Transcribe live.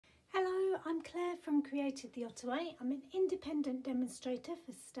I'm Claire from Creative the Ottaway. I'm an independent demonstrator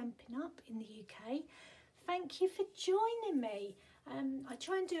for Stampin' Up! In the UK. Thank you for joining me. I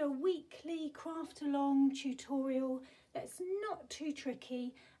try and do a weekly craft along tutorial that's not too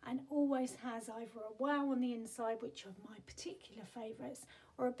tricky and always has either a wow on the inside, which are my particular favourites,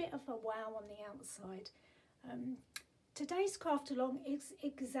 or a bit of a wow on the outside. Today's craft along is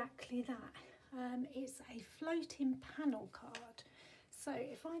exactly that. It's a floating panel card. So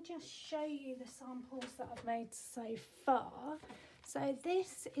if I just show you the samples that I've made so far. So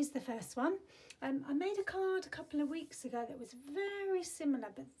this is the first one. I made a card a couple of weeks ago that was very similar,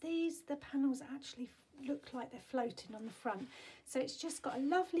 but the panels actually look like they're floating on the front. So it's just got a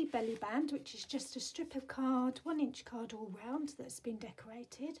lovely belly band, which is just a strip of card, 1-inch card all round that's been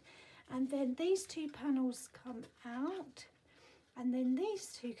decorated. And then these two panels come out, and then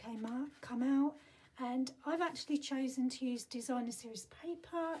these two come out. And I've actually chosen to use designer series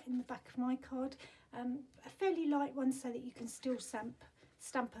paper in the back of my card, a fairly light one so that you can still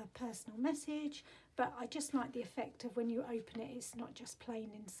stamp a personal message, but I just like the effect of when you open it, it's not just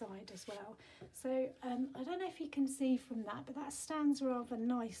plain inside as well. So I don't know if you can see from that, but that stands rather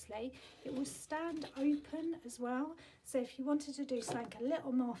nicely. It will stand open as well, so if you wanted to do something a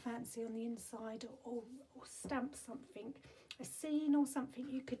little more fancy on the inside, or stamp something, a scene or something,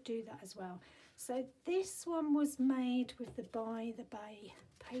 you could do that as well. So this one was made with the By the Bay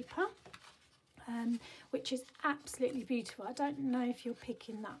paper, which is absolutely beautiful. I don't know if you're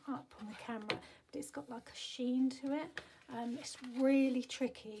picking that up on the camera, but it's got like a sheen to it. It's really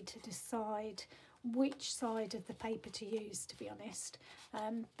tricky to decide which side of the paper to use, to be honest.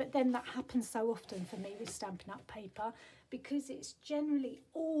 But then that happens so often for me with Stampin' Up! Paper, because it's generally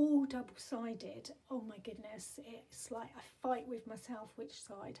all double-sided. Oh my goodness, it's like I fight with myself which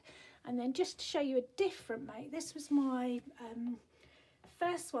side. And then just to show you a different make, this was my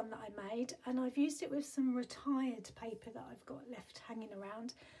first one that I made, and I've used it with some retired paper that I've got left hanging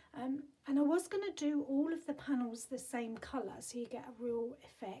around. And I was going to do all of the panels the same colour so you get a real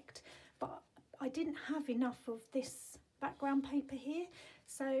effect, but I didn't have enough of this background paper here,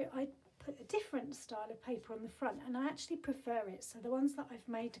 so I put a different style of paper on the front, and I actually prefer it. So the ones that I've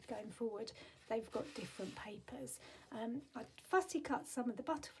made going forward, they've got different papers. I fussy cut some of the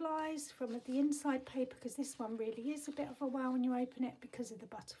butterflies from the inside paper, because this one really is a bit of a wow when you open it because of the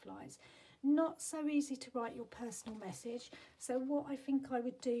butterflies. Not so easy to write your personal message, so what I think I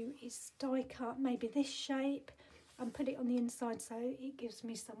would do is die cut maybe this shape and put it on the inside so it gives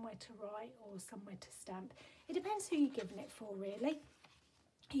me somewhere to write or somewhere to stamp. It depends who you're giving it for, really.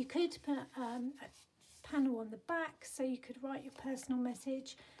 You could put a panel on the back so you could write your personal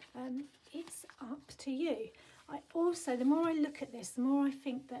message. It's up to you. The more I look at this, the more I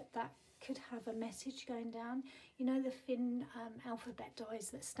think that could have a message going down. You know, the thin alphabet dies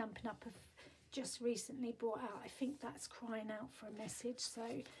that Stampin' Up! Have just recently brought out. I think that's crying out for a message, so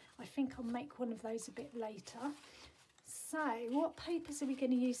I think I'll make one of those a bit later. So what papers are we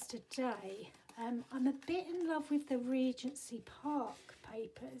going to use today? I'm a bit in love with the Regency Park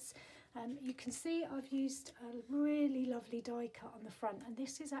papers. You can see I've used a really lovely die cut on the front, and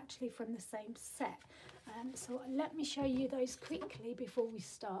this is actually from the same set. So let me show you those quickly before we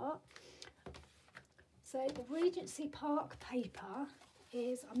start. So the Regency Park paper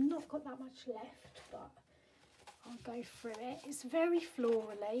is, I've not got that much left, but I'll go through it. It's very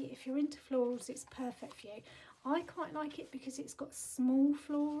florally. If you're into florals, it's perfect for you. I quite like it because it's got small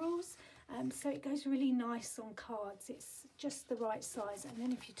florals, so it goes really nice on cards. It's just the right size. And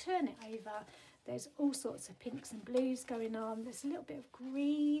then if you turn it over, there's all sorts of pinks and blues going on. There's a little bit of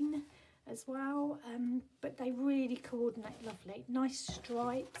green as well, but they really coordinate lovely. Nice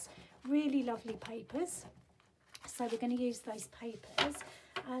stripes, really lovely papers. So we're going to use those papers.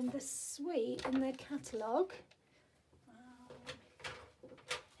 And the suite in their catalogue,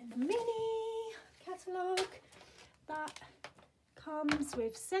 in the mini catalogue, that comes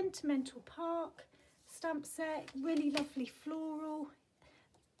with Sentimental Park stamp set, really lovely floral,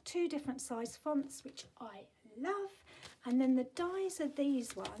 2 different size fonts, which I love. And then the dies are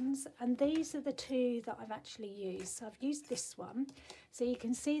these ones, and these are the 2 that I've actually used. So I've used this one, so you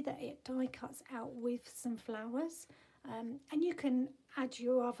can see that it die cuts out with some flowers, and you can add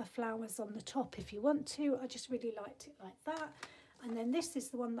your other flowers on the top if you want to. I just really liked it like that. And then this is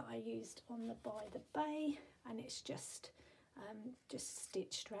the one that I used on the By the Bay, and it's just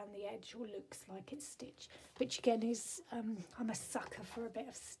stitched around the edge, or looks like it's stitched, which again is, I'm a sucker for a bit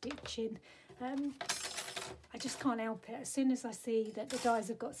of stitching. I just can't help it. As soon as I see that the dies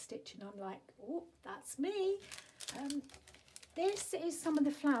have got stitching, I'm like, oh, that's me. This is some of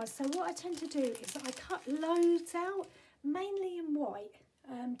the flowers. So what I tend to do is I cut loads out, mainly in white,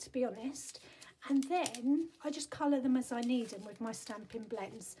 to be honest. And then I just colour them as I need them with my Stampin'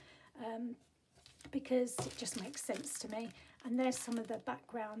 Blends, because it just makes sense to me. And there's some of the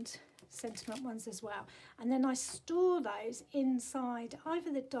background sentiment ones as well. And then I store those inside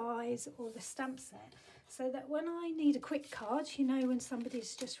either the dies or the stamp set, so that when I need a quick card, you know, when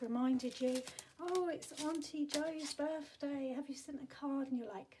somebody's just reminded you, oh, it's Auntie Jo's birthday, have you sent a card? And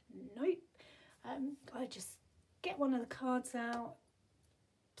you're like, nope. I just get one of the cards out,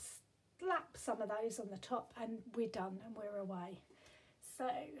 slap some of those on the top, and we're done and we're away. So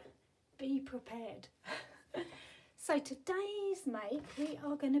be prepared. So today's make we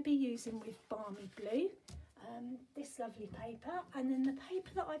are going to be using with Balmy Blue, this lovely paper, and then the paper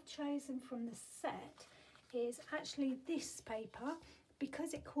that I've chosen from the set is actually this paper,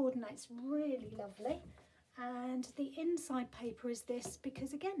 because it coordinates really lovely, and the inside paper is this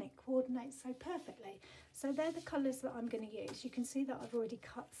because again it coordinates so perfectly. So they're the colours that I'm going to use. You can see that I've already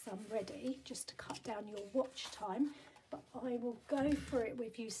cut some ready just to cut down your watch time, but I will go through it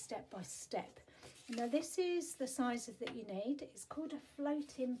with you step by step. Now this is the sizes that you need. It's called a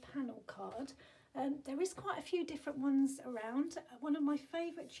floating panel card. There is quite a few different ones around. One of my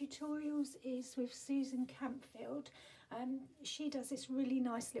favourite tutorials is with Susan Campfield. She does this really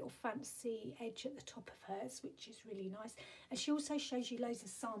nice little fancy edge at the top of hers, which is really nice. And she also shows you loads of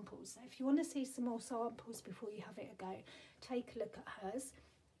samples. So if you want to see some more samples before you have it a go, take a look at hers.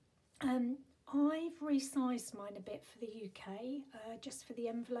 I've resized mine a bit for the UK, just for the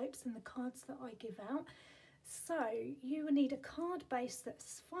envelopes and the cards that I give out. So you will need a card base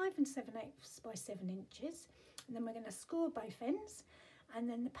that's 5 7/8 by 7 inches, and then we're going to score both ends. And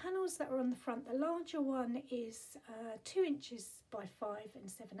then the panels that are on the front, the larger one is 2 inches by 5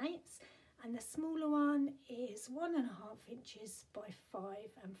 7/8, and the smaller one is 1.5 inches by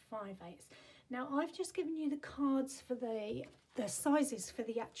 5 5/8. Now I've just given you the cards for the sizes for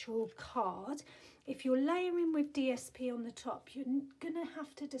the actual card. If you're layering with DSP on the top, you're going to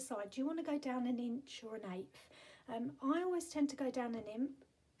have to decide, do you want to go down 1 inch or 1/8? I always tend to go down an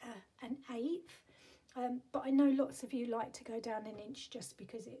 1/8, but I know lots of you like to go down 1 inch just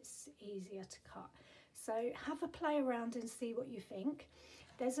because it's easier to cut. So have a play around and see what you think.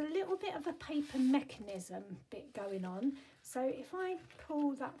 There's a little bit of a paper mechanism bit going on. So if I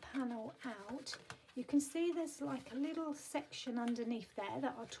pull that panel out, you can see there's like a little section underneath there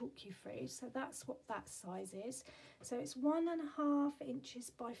that I'll talk you through. So that's what that size is. So it's 1.5 inches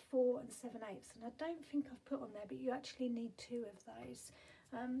by 4 7/8. And I don't think I've put on there, but you actually need 2 of those.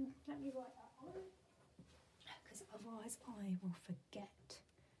 Let me write that on, because otherwise I will forget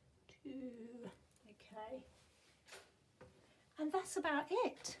to. Okay. And that's about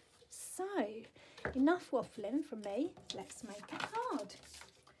it. So enough waffling from me. Let's make a card.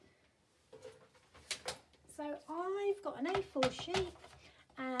 So I've got an A4 sheet,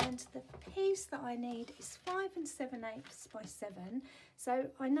 and the piece that I need is 5 7/8 by 7.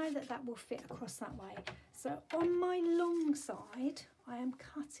 So I know that that will fit across that way. So on my long side, I am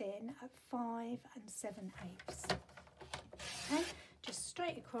cutting at 5 7/8. Okay, just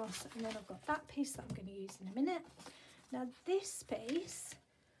straight across, and then I've got that piece that I'm going to use in a minute. Now this piece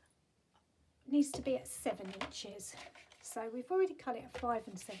needs to be at 7 inches. So we've already cut it at 5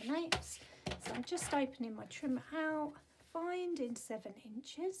 7/8. So I'm just opening my trimmer out, finding 7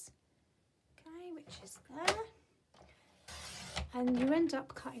 inches, okay, which is there. And you end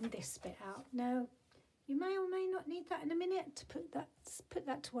up cutting this bit out. Now, you may or may not need that in a minute to put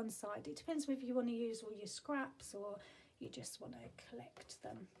that to one side. It depends whether you want to use all your scraps or you just want to collect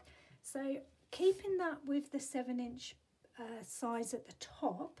them. So keeping that with the 7 inch size at the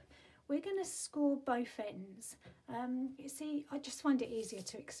top, we're going to score both ends. You see, I just find it easier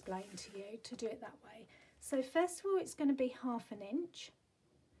to explain to you to do it that way. So first of all, it's going to be 1/2 inch.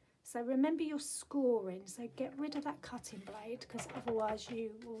 So remember you're scoring, so get rid of that cutting blade, because otherwise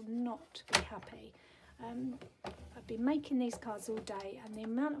you will not be happy. I've been making these cards all day, and the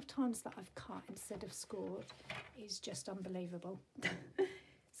amount of times that I've cut instead of scored is just unbelievable.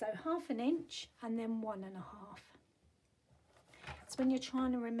 So 1/2 inch and then 1.5. It's when you're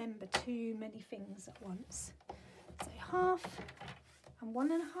trying to remember too many things at once. So 1/2 and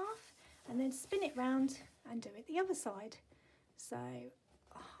 1.5, and then spin it round and do it the other side. So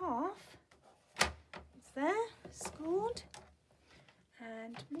 1/2 is there, scored,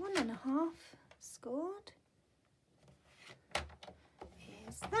 and 1.5 scored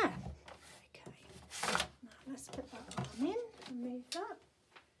is there. Okay, now let's put that one in and move that.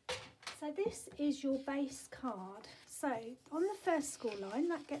 So this is your base card. So on the first score line,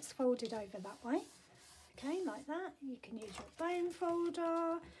 that gets folded over that way. Okay, like that. You can use your bone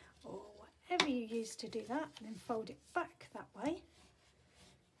folder or whatever you use to do that, and then fold it back that way.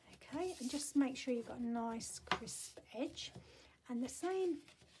 and just make sure you've got a nice crisp edge. And the same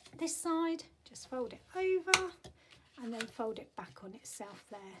this side, just fold it over and then fold it back on itself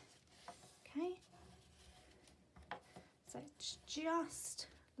there. Okay, so it's just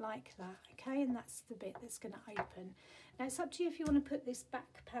like that. Okay, and that's the bit that's going to open. Now it's up to you if you want to put this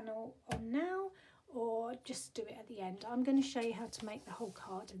back panel on now or just do it at the end. I'm going to show you how to make the whole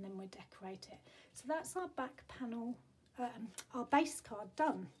card and then we'll decorate it. So that's our back panel, our base card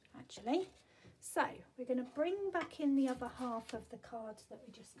done actually. So we're going to bring back in the other half of the card that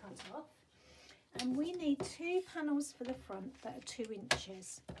we just cut off, and we need 2 panels for the front that are 2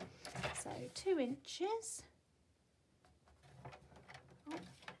 inches. So 2 inches,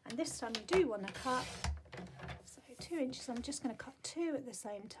 and this time you do want to cut, so 2 inches, I'm just going to cut 2 at the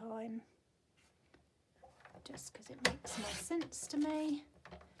same time, just because it makes more sense to me.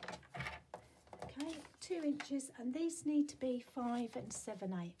 Okay, 2 inches, and these need to be 5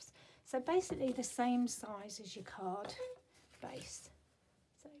 7/8. So basically the same size as your card base.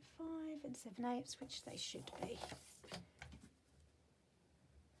 So 5 7/8, which they should be.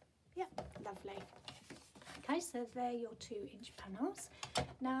 Yep, lovely. Okay, so they're your 2-inch panels.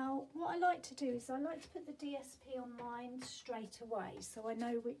 Now what I like to do is I like to put the DSP on mine straight away so I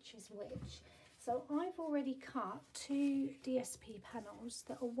know which is which. So I've already cut 2 DSP panels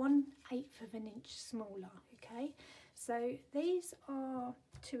that are 1/8 of an inch smaller. Okay, so these are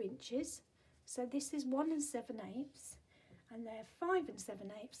 2 inches, so this is 1 7/8, and they're 5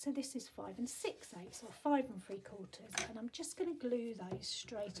 7/8, so this is 5 6/8, or 5 3/4, and I'm just going to glue those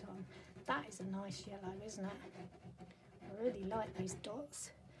straight on. That is a nice yellow, isn't it? I really like those dots,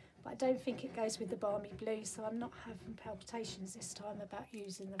 but I don't think it goes with the balmy blue, so I'm not having palpitations this time about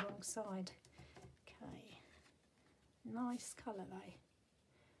using the wrong side. Okay, nice colour though.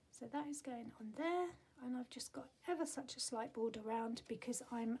 So that is going on there, and I've just got ever such a slight border round because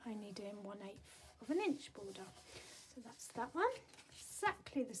I'm only doing 1/8 of an inch border. So that's that one.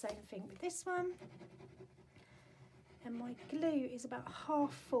 Exactly the same thing with this one. And my glue is about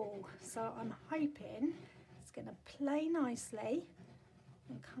half full, so I'm hoping it's going to play nicely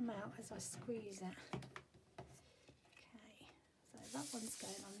and come out as I squeeze it. Okay, so that one's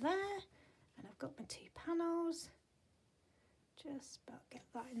going on there, and I've got my 2 panels. Just about get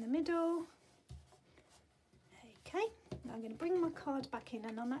that in the middle. Okay, now I'm going to bring my card back in,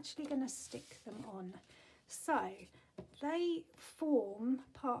 and I'm actually going to stick them on. So they form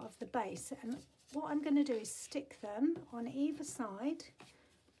part of the base, and what I'm going to do is stick them on either side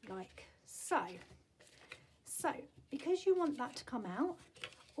like so. So because you want that to come out,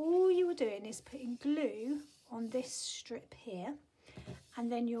 all you are doing is putting glue on this strip here,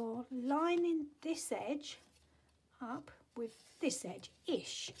 and then you're lining this edge up with this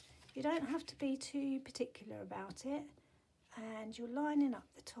edge-ish. You don't have to be too particular about it, and you're lining up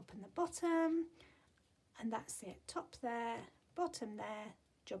the top and the bottom, and that's it. Top there, bottom there,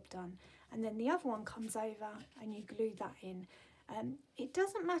 job done. And then the other one comes over and you glue that in. It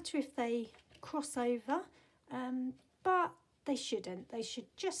doesn't matter if they cross over, but they shouldn't. They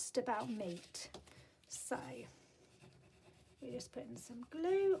should just about meet. So we're just putting some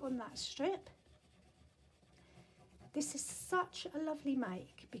glue on that strip. This is such a lovely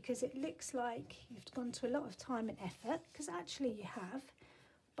make because it looks like you've gone to a lot of time and effort, because actually you have,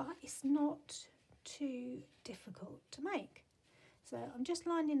 but it's not too difficult to make. So I'm just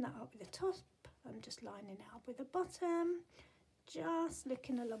lining that up with the top, I'm just lining it up with the bottom, just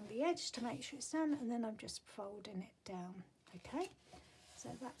looking along the edge to make sure it's done, and then I'm just folding it down. Okay, so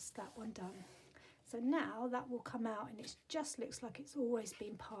that's that one done. So now that will come out, and it just looks like it's always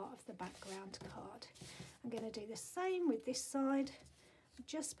been part of the background card. I'm going to do the same with this side. I'm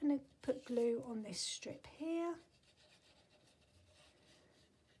just going to put glue on this strip here.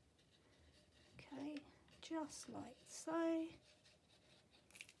 Okay, just like so.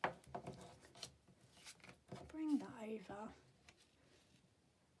 Bring that over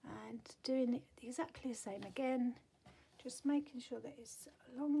and doing it exactly the same again, just making sure that it's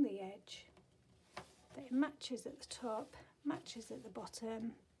along the edge, that it matches at the top, matches at the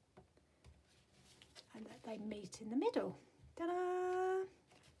bottom, and that they meet in the middle. Ta-da!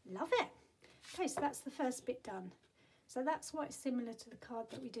 Love it! Okay, so that's the first bit done. So that's why it's similar to the card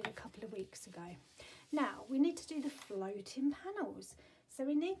that we did a couple of weeks ago. Now we need to do the floating panels. So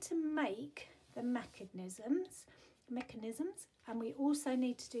we need to make the mechanisms, and we also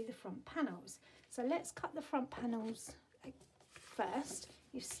need to do the front panels. So let's cut the front panels first.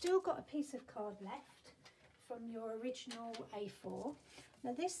 You've still got a piece of card left from your original A4.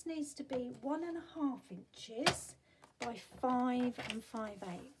 Now this needs to be 1.5 inches by 5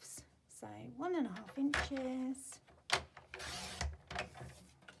 5/8. So 1.5 inches,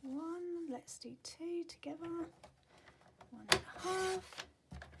 1 let's do 2 together, 1.5.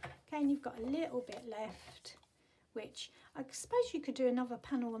 Okay, and you've got a little bit left, which I suppose you could do another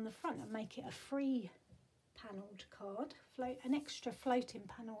panel on the front and make it a free panelled card, an extra floating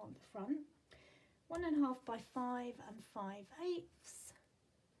panel on the front. 1.5 by 5 and 5/8.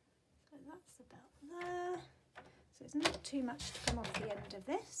 So that's about there. So it's not too much to come off the end of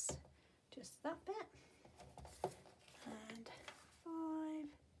this, just that bit. And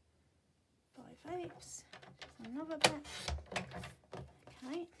 5/5, another bit.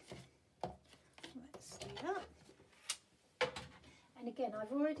 Okay, let's do that. And again,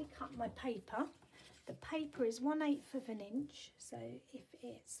 I've already cut my paper. The paper is 1/8 of an inch, so if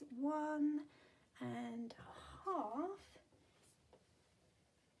it's 1.5,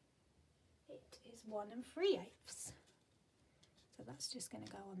 it is 1 3/8. So that's just going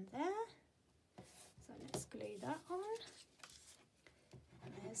to go on there. So let's glue that on.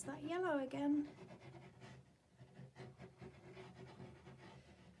 There's that yellow again.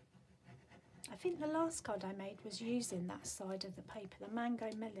 I think the last card I made was using that side of the paper, the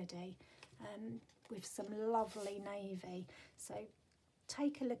Mango Melody, with some lovely navy. So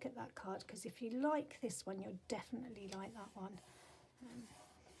take a look at that card, because if you like this one, you'll definitely like that one.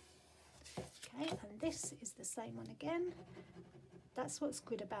 Okay, and this is the same one again. That's what's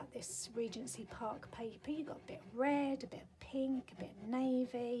good about this Regency Park paper. You've got a bit of red, a bit of pink, a bit of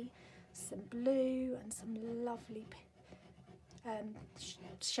navy, some blue, and some lovely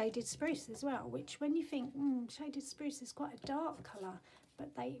shaded spruce as well, which when you think shaded spruce is quite a dark colour,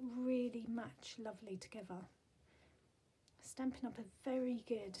 but they really match lovely together. Stampin' Up are very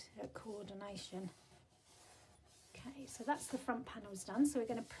good at coordination. Okay, so that's the front panels done, so we're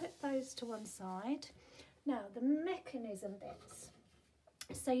going to put those to one side. Now the mechanism bits.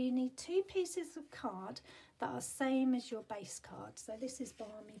 So you need 2 pieces of card that are same as your base card. So this is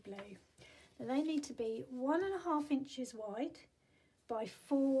Balmy Blue. Now they need to be 1.5 inches wide by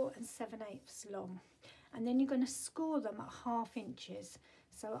 4 7/8 long. And then you're going to score them at 1/2 inches.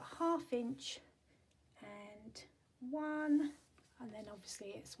 So at 1/2 inch and 1, and then obviously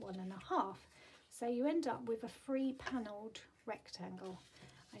it's 1.5. So you end up with a 3 panelled rectangle.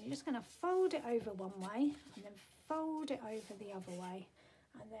 And you're just going to fold it over one way and then fold it over the other way.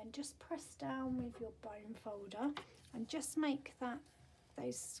 And then just press down with your bone folder and just make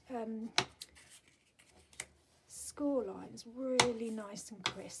those score lines really nice and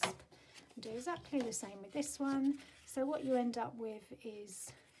crisp. And do exactly the same with this one. So what you end up with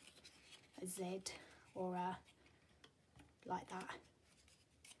is a Z, or a like that.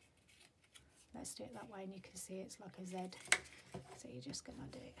 Let's do it that way and you can see it's like a Z. So you're just going to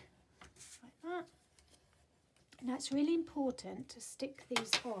do it like that. Now it's really important to stick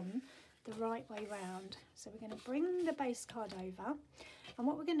these on the right way round. So we're going to bring the base card over, and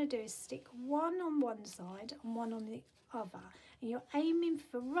what we're going to do is stick one on one side and one on the other. And you're aiming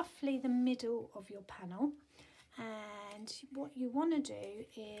for roughly the middle of your panel. And what you want to do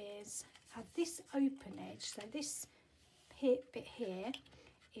is have this open edge. So this bit here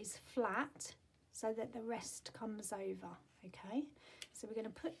is flat so that the rest comes over. Okay, so we're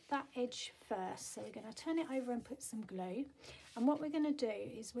going to put that edge first. So we're going to turn it over and put some glue. And what we're going to do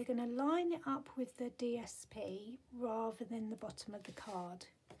is we're going to line it up with the DSP rather than the bottom of the card.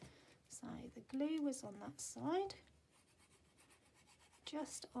 So the glue was on that side,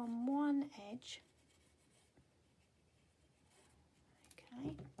 just on one edge.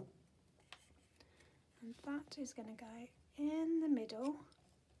 Okay, and that is going to go in the middle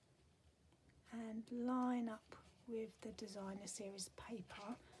and line up with the Designer Series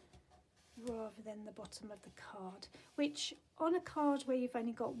paper rather than the bottom of the card, which on a card where you've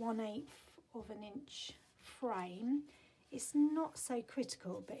only got 1/8 of an inch frame, it's not so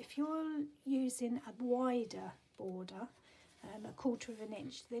critical. But if you're using a wider border, 1/4 of an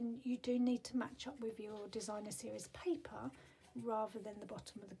inch, then you do need to match up with your Designer Series paper rather than the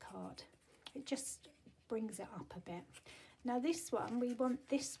bottom of the card. It just brings it up a bit. Now this one, we want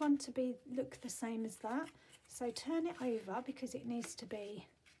this one to look the same as that. So turn it over because it needs to be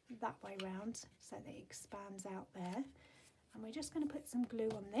that way round so that it expands out there. And we're just going to put some glue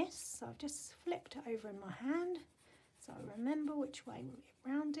on this. So I've just flipped it over in my hand so I remember which way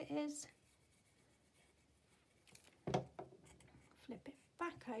round it is. Flip it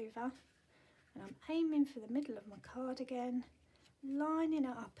back over and I'm aiming for the middle of my card again, lining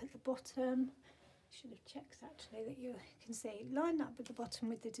it up at the bottom. Should have checked actually that you can see, line up at the bottom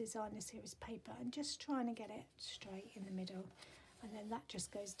with the Designer Series paper and just trying to get it straight in the middle, and then that just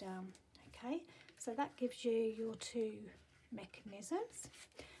goes down. Okay, so that gives you your 2 mechanisms,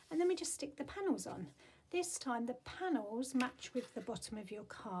 and then we just stick the panels on. This time the panels match with the bottom of your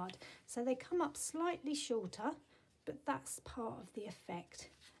card. So they come up slightly shorter, but that's part of the effect.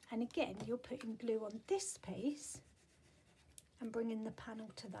 And again, you're putting glue on this piece and bringing the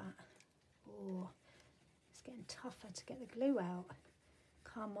panel to that. Oh, it's getting tougher to get the glue out.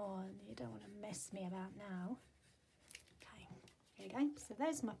 Come on, you don't want to mess me about now. Okay, here we go. So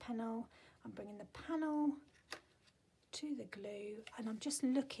there's my panel. I'm bringing the panel to the glue and I'm just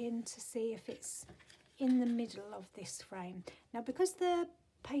looking to see if it's in the middle of this frame. Now, because the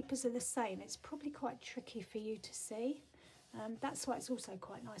papers are the same, it's probably quite tricky for you to see. That's why it's also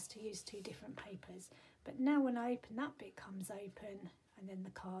quite nice to use two different papers. But now when I open, that bit comes open and then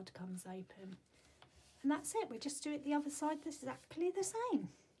the card comes open. And that's it, we just do it the other side exactly the same.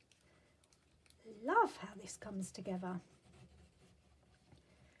 Love how this comes together.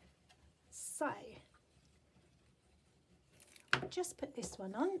 So, just put this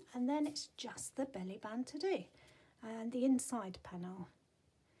one on and then it's just the belly band to do. And the inside panel.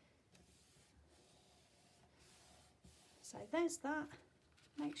 So there's that.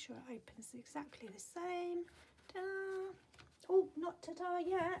 Make sure it opens exactly the same. Ta-da. Oh, not ta-da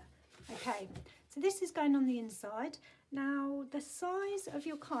yet. Okay, so this is going on the inside. Now the size of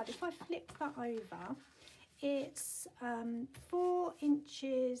your card, if I flip that over, it's 4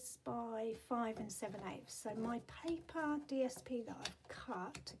 inches by 5 7/8. So my paper DSP that I've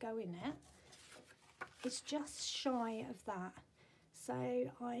cut to go in it is just shy of that. So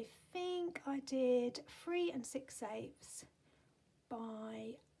I think I did 3 6/8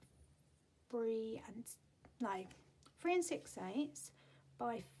 by 3 6/8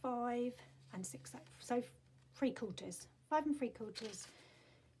 by 5 6/8. So 3/4, 5 3/4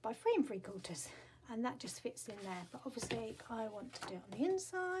 by 3 3/4, and that just fits in there. But obviously I want to do it on the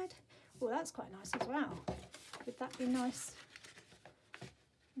inside. Well, that's quite nice as well. Would that be nice?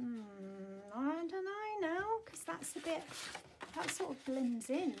 I don't know now, because that's a bit, that sort of blends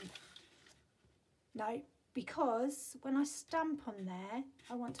in. No, because when I stamp on there,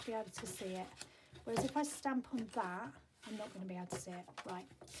 I want to be able to see it. Whereas if I stamp on that, I'm not going to be able to see it. Right.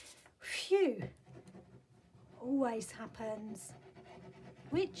 Phew. Always happens.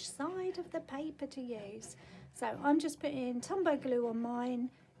 Which side of the paper to use? So I'm just putting Tombow glue on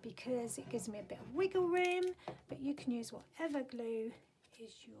mine because it gives me a bit of wiggle room, but you can use whatever glue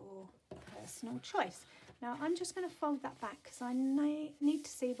is your personal choice. Now I'm just going to fold that back because I need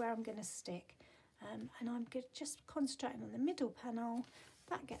to see where I'm going to stick. And I'm just concentrating on the middle panel.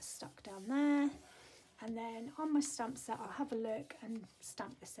 That gets stuck down there. And then on my stamp set, I'll have a look and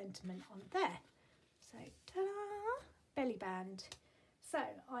stamp the sentiment on there. So, ta-da! Belly band. So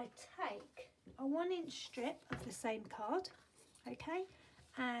I take a 1 inch strip of the same card, okay?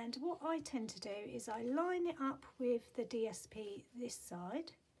 And what I tend to do is I line it up with the DSP this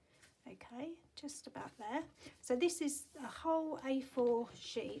side, okay, just about there. So this is a whole A4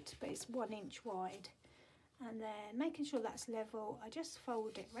 sheet, but it's 1 inch wide. And then making sure that's level, I just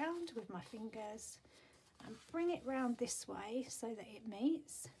fold it round with my fingers and bring it round this way so that it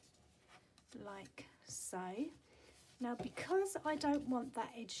meets, like so. Now, because I don't want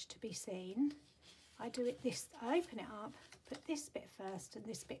that edge to be seen, I do it this, I open it up, put this bit first and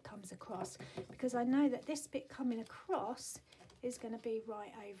this bit comes across, because I know that this bit coming across is going to be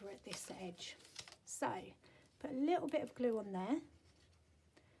right over at this edge. So, put a little bit of glue on there.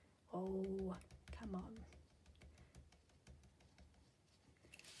 Oh, come on.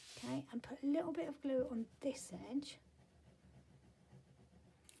 Okay, and put a little bit of glue on this edge.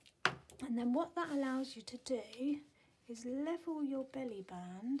 And then what that allows you to do is level your belly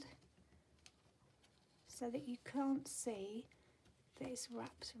band so that you can't see that it's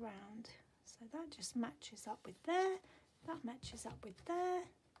wrapped around. So that just matches up with there, that matches up with there.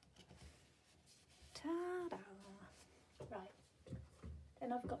 Ta-da! Right,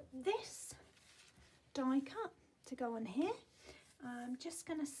 then I've got this die cut to go on here. I'm just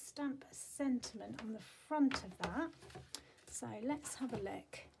going to stamp a sentiment on the front of that. So let's have a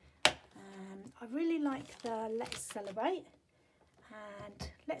look. I really like the Let's Celebrate,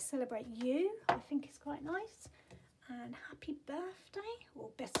 and Let's Celebrate You, I think is quite nice, and Happy Birthday or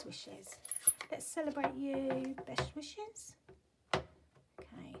Best Wishes. Let's Celebrate You, Best Wishes.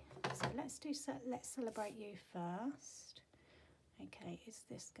 Okay, so let's do Let's Celebrate You first. Okay, is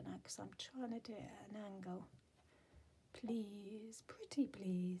this gonna, because I'm trying to do it at an angle. Please, pretty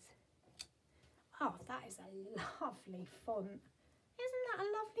please. Oh, that is a lovely font. Isn't that a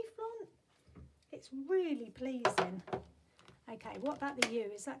lovely font? It's really pleasing. Okay, what about the U?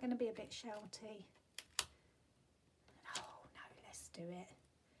 Is that going to be a bit shouty? Oh no, let's do it.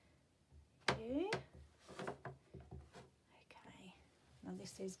 U. Okay, now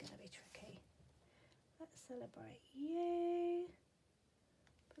this is going to be tricky. Let's celebrate you.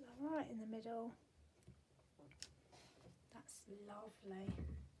 Put that right in the middle. That's lovely.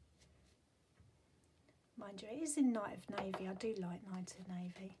 Mind you, it is in Night of Navy. I do like Night of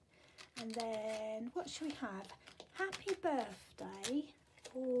Navy. And then what should we have? Happy birthday,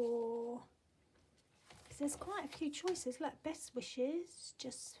 or because there's quite a few choices. Look, best wishes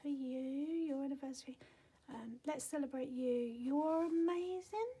just for you, your anniversary. Let's celebrate you. You're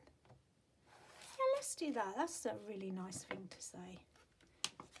amazing. Yeah, let's do that. That's a really nice thing to say.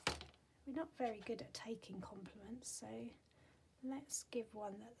 We're not very good at taking compliments, so let's give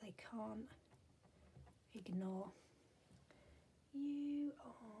one that they can't ignore. You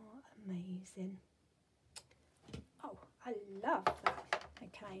are amazing. Oh, I love that.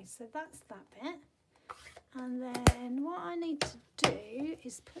 Okay, so that's that bit. And then what I need to do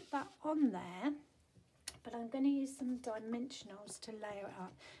is put that on there, but I'm going to use some dimensionals to layer it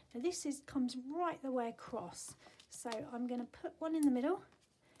up. Now this comes right the way across. So I'm going to put one in the middle,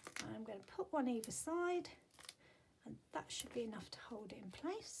 and I'm going to put one either side, and that should be enough to hold it in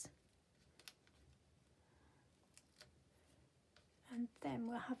place. And then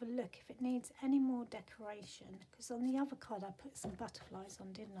we'll have a look if it needs any more decoration, because on the other card I put some butterflies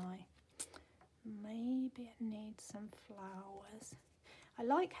on, didn't I? Maybe it needs some flowers. I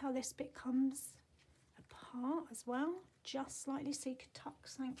like how this bit comes apart as well, just slightly, so you could tuck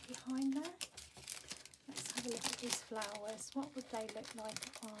something behind there. Let's have a look at these flowers. What would they look like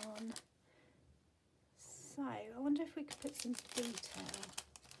on? So I wonder if we could put some detail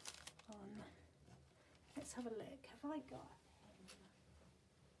on. Let's have a look. Have I got?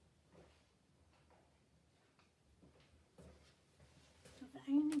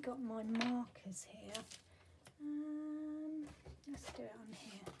 I've only got my markers here. Let's do it on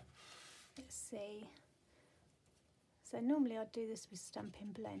here. Let's see. So normally I'd do this with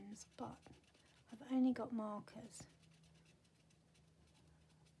Stampin' Blends, but I've only got markers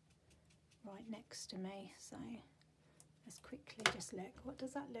right next to me. So let's quickly just look. What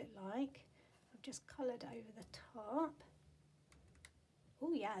does that look like? I've just coloured over the top.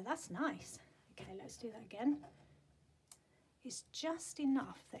 Oh yeah, that's nice. Okay, let's do that again. It's just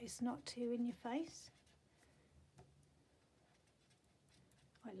enough that it's not too in your face.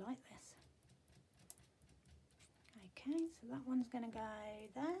 I like this. Okay, so that one's going to go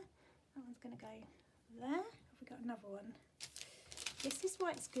there. That one's going to go there. Have we got another one? This is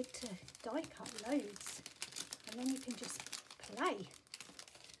why it's good to die cut loads, and then you can just play.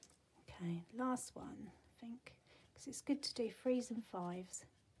 Okay, last one, I think, because it's good to do 3s and 5s.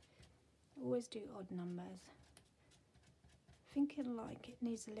 Always do odd numbers. Thinking like it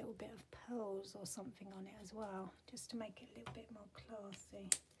needs a little bit of pearls or something on it as well, just to make it a little bit more classy.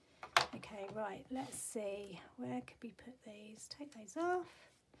 Okay, right, let's see, where could we put these? Take those off.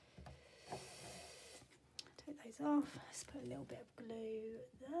 Take those off. Let's put a little bit of glue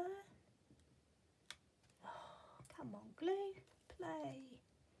there. Oh, come on, glue, play.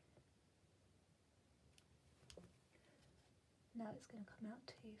 No, it's going to come out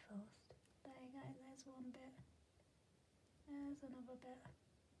too fast. There you go, there's one bit. There's another bit,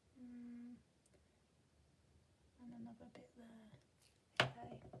 and another bit there.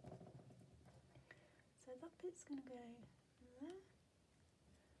 Okay, so that bit's going to go there,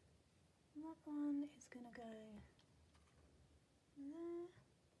 and that one is going to go there,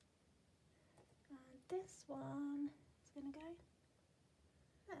 and this one is going to go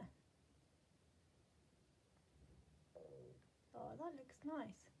there. Oh, that looks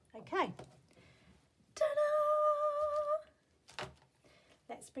nice. Okay. Ta-da!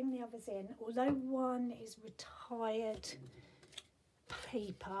 Let's bring the others in. Although one is retired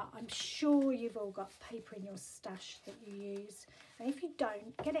paper, I'm sure you've all got paper in your stash that you use. And if you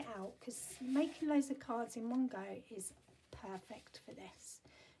don't, get it out, because making loads of cards in one go is perfect for this.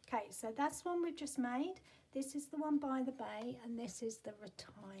 Okay, so that's one we've just made. This is the one by the bay, and this is the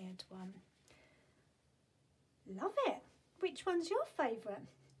retired one. Love it. Which one's your favourite?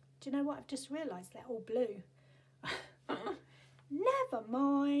 Do you know what I've just realised? They're all blue. Never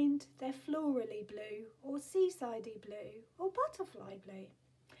mind, they're florally blue or seasidey blue or butterfly blue.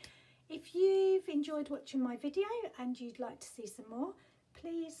 If you've enjoyed watching my video and you'd like to see some more,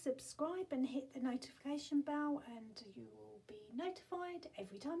 please subscribe and hit the notification bell, and you will be notified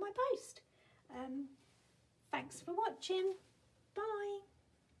every time I post. Thanks for watching. Bye.